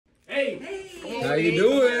Hey. How you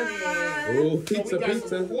doing? Oh, So pizza, we got pizza.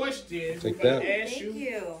 some questions. Take We're gonna that. ask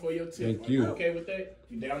you for your tip. Thank you. Okay with that?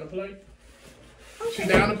 You down to play? Okay. She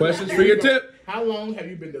down to Questions play? for your tip. How long have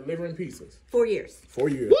you been delivering pizzas? 4 years. 4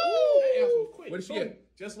 years. Woo! That answer was quick. What did she Boom.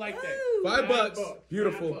 get? Just like that. Woo. $5.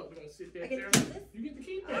 Beautiful. $5. We're gonna sit there. I get to Sarah. keep this? You get to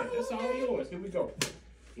keep that. Oh, That's all okay. yours. Here we go.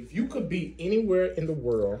 If you could be anywhere in the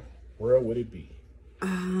world, where would it be?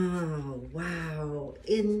 Oh, wow.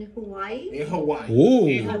 In Hawaii? In Hawaii. Ooh.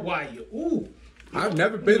 In Hawaii. Ooh. I've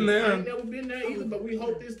never been I there. ain't never been there either, but we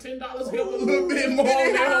hope this $10 help a little bit more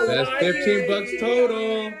now. That's $15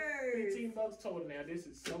 total. $15 total. Now this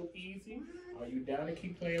is so easy. Are you down to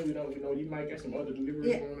keep playing? We know you might get some other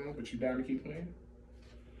deliveries going on, but you down to keep playing?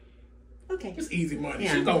 Okay. It's easy money.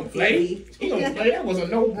 Yeah. She gonna play. Easy. She gonna play. That was a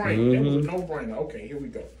no-brainer. That was a Mhm. no-brainer. Okay, here we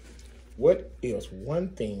go. What is one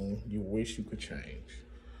thing you wish you could change?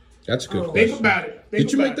 That's a good Oh. question. Think about it.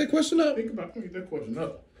 Did you make that question up? Think about that question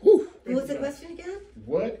up. Whew. What was the question again?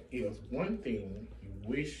 What is one thing you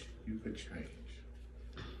wish you could change?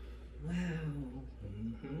 Wow.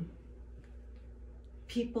 Mm-hmm.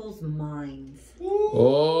 People's minds.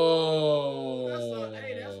 Oh. That's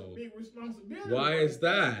a big responsibility. Why is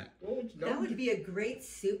that? That would be a great It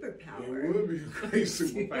superpower. would be a great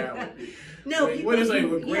superpower. No, Wait, people. what is it?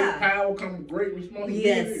 With great yeah. power comes great responsibility.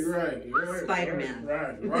 Yes. Right. Spider-Man.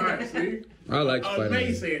 Right. See? I like May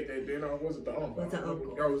Spider-Man. said that. Then was it the uncle? What's the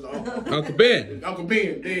uncle? That was the uncle. Uncle Ben. Uncle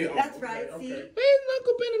Ben. Dead. That's right, see? Ain't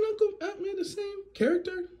Uncle Ben and Uncle Aunt the same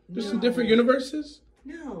character? Just in No. different universes?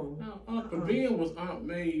 No. No, Uncle Ben was Aunt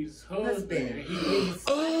May's husband. Husband. He was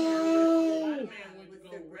Oh. Spider-Man went Was to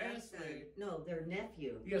their go grandson. wrestling. No, their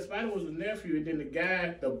nephew. Yeah, Spider was the nephew, and then the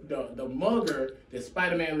guy, the mugger that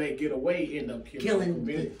Spider-Man let get away, ended up killing Uncle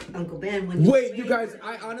Ben. Uncle Ben when Wait, you guys,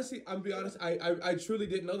 I honestly, I'm be honest, I truly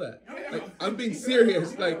didn't know that. Like, I'm being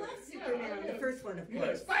serious. Like, I love Superman, the first one, of Yeah,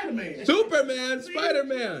 course. Spider-Man. Superman,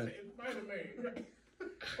 Spider-Man. Spider-Man.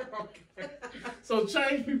 Okay. So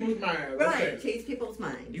change people's minds. Right, Okay. change people's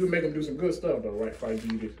minds. You would make them do some good stuff, though, right? If I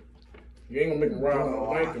do this. You ain't gonna make them rob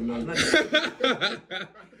no bank or nothing.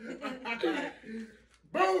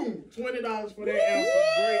 Boom! $20 for that answer.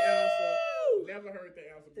 Great answer. Never heard the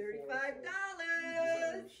answer before.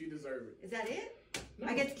 $35. She deserved it. Is that it? No,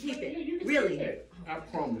 I get to keep it. yeah, you can Really? keep that. I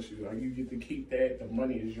promise you. Like, you get to keep that. The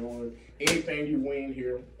money is yours. Anything you win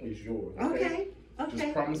here is yours. Okay. Just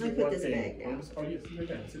Okay. promise Let me me one put this thing. back now. Promise, oh, yes, sit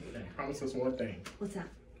down, sit down. Promise us one thing. What's that?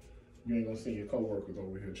 You ain't gonna see your coworkers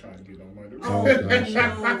over here trying to get no money. Oh, gosh.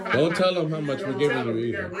 Don't tell them how much we're giving you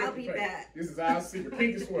either. I'll be back. This is our secret.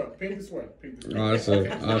 Pinky swear. Pinky swear. Pinky swear. Awesome.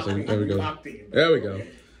 Okay, Awesome. There we go. locked in. There we go.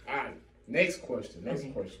 All right. Next question.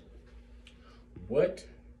 What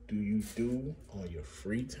do you do on your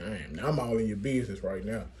free time? Now I'm all in your business right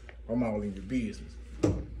now. I'm all in your business.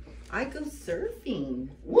 I go surfing.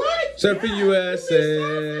 What? Surfing USA.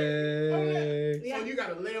 Yeah. So you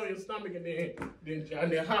gotta lay on your stomach and then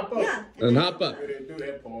hop up. Yeah. And hop up. We didn't do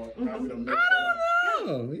that part. Mm-hmm. I would have mixed that up.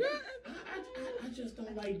 Oh, yeah. I just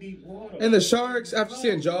don't like deep water. And the sharks, after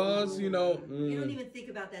seeing Jaws, you know. You don't even think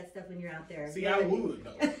about that stuff when you're out there. See, I would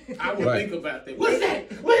though. I would Right. think about that. What is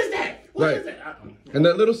that? What is that? What is Right. that? And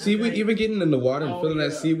that little seaweed, even getting in the water and Oh, feeling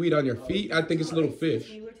that yeah. seaweed on your feet, I think it's a little fish.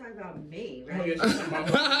 You were talking about me, Oh, yeah, right? she's talking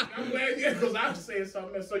about- I'm glad, yeah, because I was saying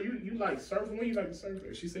something else. So you like surfing? When you like to surf?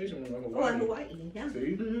 She said she went to Hawaii. Oh, in Hawaii, yeah. See?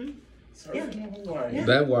 Mm-hmm. Surfing in Hawaii. Yeah.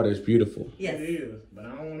 That water is beautiful. Yes. It is, but I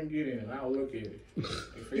don't want to get in it. I'll look at it. You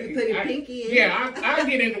put your pinky in. Yeah, I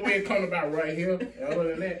get in the way it comes about right here. Other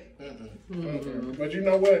than that, Mm-hmm. But you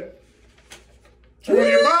know what?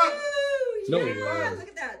 20 bucks. No yeah, way. look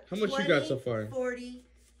at that. How much you got so far? 40,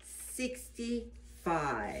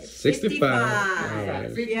 65. 65. All right.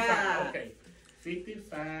 55. Yeah. Okay.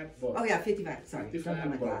 55 bucks. Oh, yeah, 55. Sorry. Don't have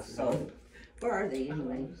my 55 bucks. glasses. So, Where are they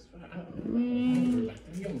anyway? you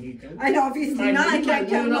don't need them. I know, obviously not. I can't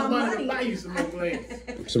count my money. Buy you some more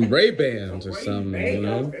glasses. Some Ray-Bans or something, you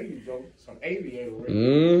know. There you go. Some aviator.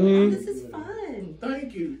 Mm-hmm. This is fun.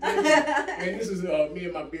 Thank you. And this is me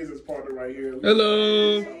and my business partner right here.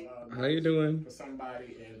 Hello. So, How you doing? For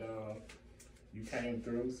somebody, and you came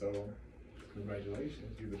through, so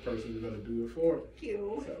congratulations. You're the person we're going to do it for. Thank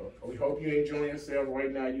you. So we hope you enjoy yourself.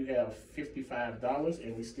 Right now you have $55,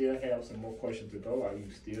 and we still have some more questions to go. Are you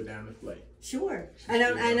still down to play? Sure. I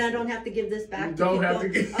don't have to give this back. You don't have to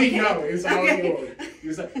people? get no. It's all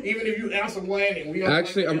yours. Even if you answer one and we don't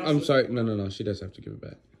Actually, like the I'm answer- sorry. No. She does have to give it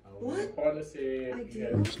back. What? My partner said. I do. yeah.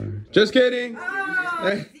 I'm sorry. Just kidding.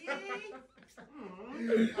 Oh, see?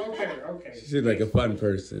 Okay. She seems like a fun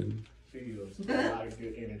person. She is a lot of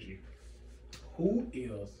good energy. Who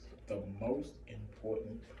is the most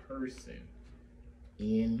important person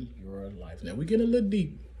in your life? Now we get a little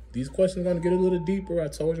deep. these questions are gonna get a little deeper. I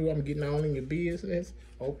told you I'm getting all in your business.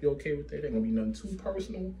 I hope you're okay with that. Ain't gonna be nothing too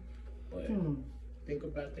personal, but think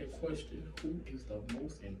about that question: who is the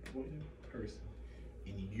most important person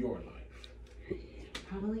in your life?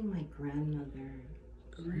 Probably my grandmother.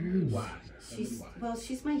 Why?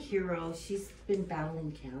 She's my hero. She's been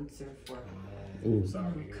battling cancer for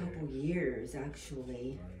a couple years,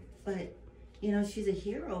 actually. But you know, she's a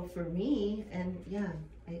hero for me, and yeah,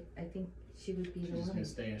 I think she would be the one. She's been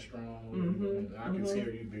staying strong. I can tell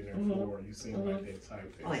you've been there for her. You seem like that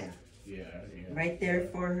type. Oh yeah. Yeah. Right there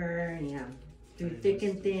for her, and yeah, through thick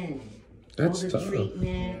and thin. That's all the tough.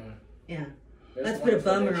 treatment. Yeah. Let's put a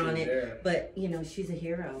bummer on it, but you know, she's a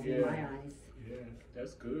hero in my eyes. Yeah,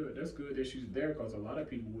 that's good. That's good that she's there, because a lot of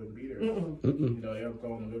people wouldn't be there. You know, they'll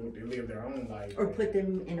go and live their own life, or put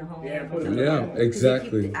them in a home. Yeah,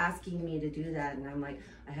 exactly. They keep asking me to do that, and I'm like,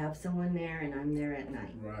 I have someone there, and I'm there at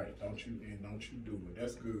night. Right? Don't you do it?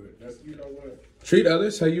 That's good. That's, you know what? Treat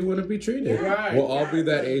others how you want to be treated. Yeah. Right. We'll all be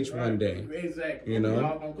that age one day. Exactly. You know? We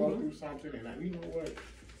all gonna go through something, and you know what?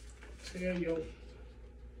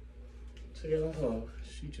 Tell her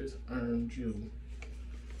she just earned you.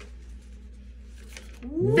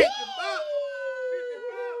 $50.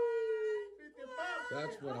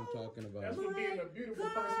 That's what I'm talking about. That's what being a beautiful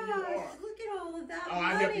person you are. Look at all of that. Oh,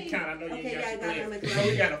 I help you count. I know you Okay, got yeah, I got your them. So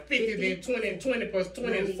we got a 50, then 20, and 20 plus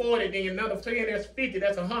 20 is 40, then another 10, that's 50,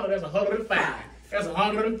 that's 100, that's 105. That's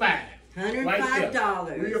 105.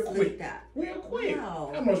 $105. Real Look quick. at that. Real quick.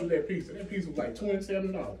 Wow. How much was that pizza? That pizza was like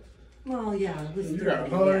 $27. Well, yeah, it was. You got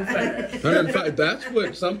 30, $105. 105. That's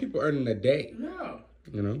what some people earn in a day. Yeah.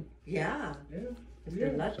 You know, Yeah. Yeah. If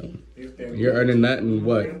they're lucky. you're earning that in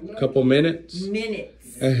what? A couple minutes?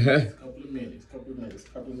 Minutes. Couple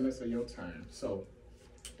of minutes of your time. So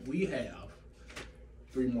we have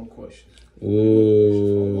 3 more questions.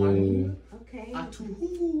 Ooh. Okay. After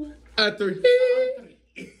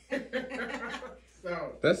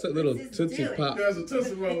So that's a little Let's Tootsie do it. Pop. there's a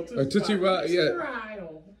Tootsie Roll. A Tootsie Roll, yeah.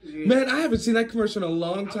 Man, I haven't seen that commercial in a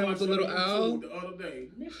long time with the little owl. The other day,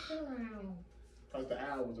 Mr. Owl. Because the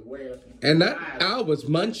owl was aware. And that owl was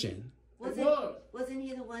munching. Wasn't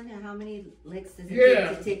he the one that how many licks does it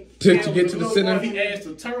Yeah. take to take? To get to the center. He asked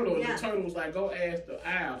the turtle, and Yeah. the turtle was like, go ask the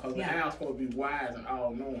owl, because the owl's supposed to be wise and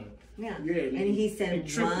all-knowing. Yeah. Yeah, And he said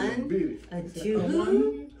tricked him and beat it. a He said,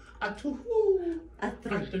 two, a two. a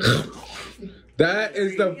three. That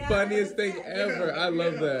is the funniest thing ever. I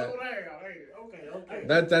love that. Okay.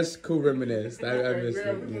 That's cool reminisce. I miss Yeah,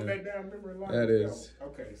 it. we put Yeah. that down memory lane. That is.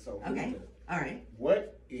 Okay, so. Okay. All right.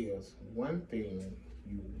 What is one thing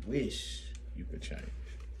you wish you could change?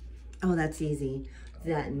 Oh, that's easy.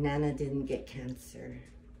 That Nana didn't get cancer.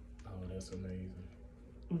 Oh, that's amazing.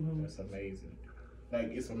 Mm-hmm. That's amazing. Like,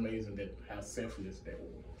 it's amazing that how selfless that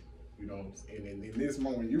was. You know, and in this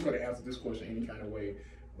moment, you could have answered this question any kind of way,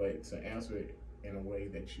 but to answer it in a way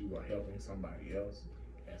that you are helping somebody else,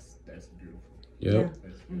 that's beautiful. Yep. Yeah. That's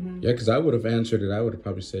beautiful. Mm-hmm. Yeah, because I would have answered it. I would have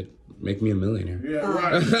probably said, make me a millionaire. Yeah, Oh,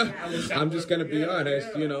 right. yeah. I'm just going to be honest,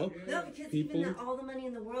 yeah, you know. yeah. No, because People- even all the money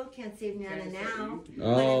in the world can't save Nana Can't now. save But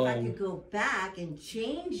Oh. if I could go back and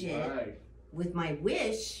change it Right. with my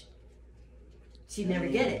wish, she'd never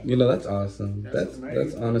get it. You know, that's awesome. That's That's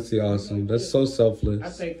amazing. honestly awesome. That's so selfless. I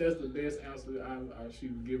think that's the best answer she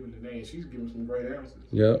was giving today, and she's giving some great answers.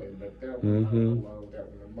 Yep. But that one, Mhm. I love that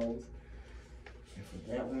one the most. And for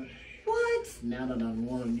that one, What? now that I'm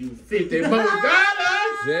won you $50 more.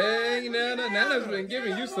 Dang, Nana's been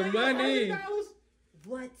giving you some money.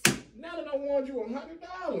 What? Now that I won you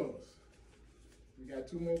 $100. We got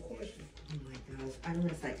 2 more questions. Oh my gosh. I'm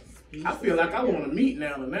just like speechless. I feel like I want to meet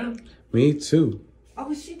Nana now. Me too.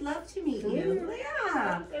 Oh, she'd love to meet you.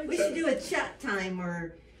 Yeah. We should do a chat time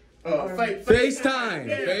or FaceTime. FaceTime.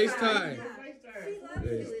 She loves FaceTime. to do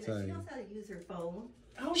it. She FaceTime. knows how to use her phone.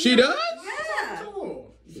 Oh, She yeah. does? Yeah. Talk to her.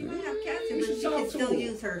 She might have cancer, You but should she talk can to still her.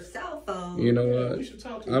 use her cell phone. You know We what? should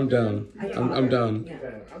talk to her. I'm down. I'm down. Yeah.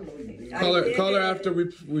 Yeah, I know you did. Call her after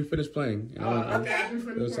we finish playing. Okay.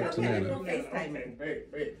 It was up to Nana. Okay,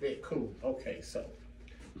 very cool. Okay, so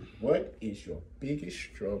what is your biggest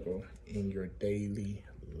struggle in your daily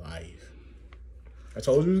life? I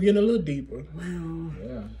told you we was getting a little deeper. Wow.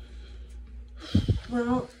 Yeah.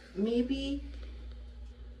 Well, maybe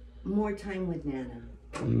more time with Nana.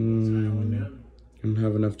 I don't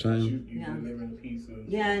have enough time. You Yeah. delivering pieces.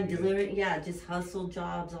 Yeah, and just hustle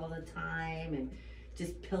jobs all the time and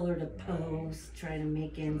just pillar to post, trying to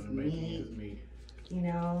make ends meet, you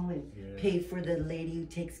know, and Yeah. pay for the lady who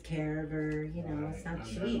takes care of her, you know, it's not I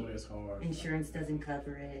cheap. know that's hard. Insurance doesn't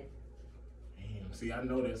cover it. Damn. See, I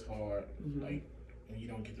know that's hard. Mhm. Like, when you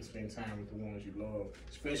don't get to spend time with the ones you love,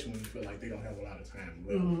 especially when you feel like they don't have a lot of time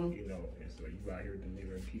left, you know, and so you out here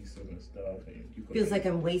delivering pieces and stuff, and you Feels like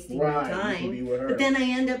I'm wasting my my time. But then I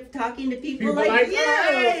end up talking to people like you.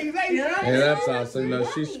 Hey, Yeah, that's awesome. No,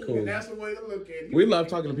 she's cool. And that's the way to look at it. We love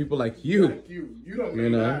talking to people like you. Like you don't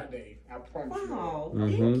make our day. I promise you. Wow,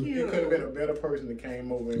 Mm-hmm. thank You you. could have been a better person that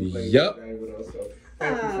came over and played Yup. the game with us. So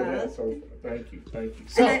thank you for that. So thank you.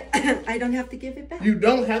 So And I don't have to give it back. you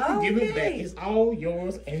don't have to give it back. Okay. It's all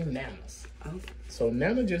yours and Nana's. Oh. So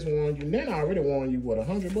Nana just won you. Nana already won you what,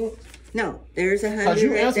 $100? No, there's 100 Because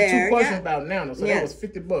you right answered there. 2 questions Yeah. about Nana, so that was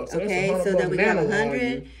 $50. So Okay, that's so then we have Nana won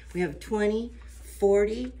 100. you. We have 20,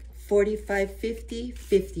 40, 45, 50,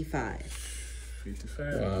 55.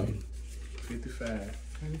 55. Wow. 55.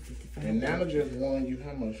 155. And Nana just won you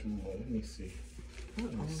how much more? Let me see.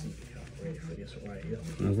 Let me see. Y'all ready for this right here?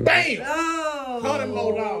 Bam! Oh, $100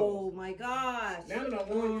 more. Oh my gosh. Nana done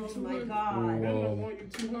won you Oh 200. my God. Nana done won you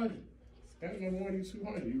 200. Nana done won you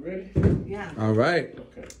 200. You ready? Yeah, All right.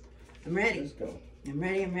 Okay. I'm ready. Let's go. I'm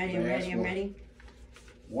ready. I'm ready. I'm Last ready. I'm one. ready.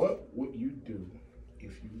 What would you do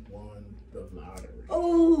if you won the lottery?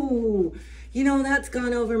 Oh, you know, that's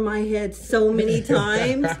gone over my head so many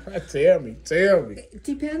times. Tell me. It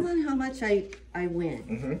depends on how much I win.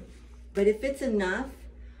 Mm-hmm. But if it's enough,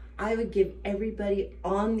 I would give everybody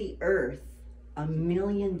on the earth $1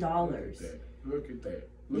 million. Look at that.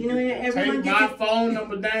 You know, everyone Take my gets phone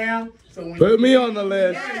number down. So when Put you me win, on the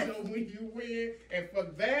list. yeah, so when you win, and for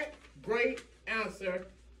that great answer,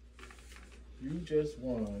 you just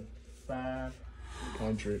won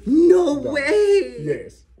 $500. No way.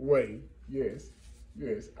 Yes. Wait. Yes.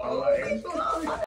 Yes. Oh my God.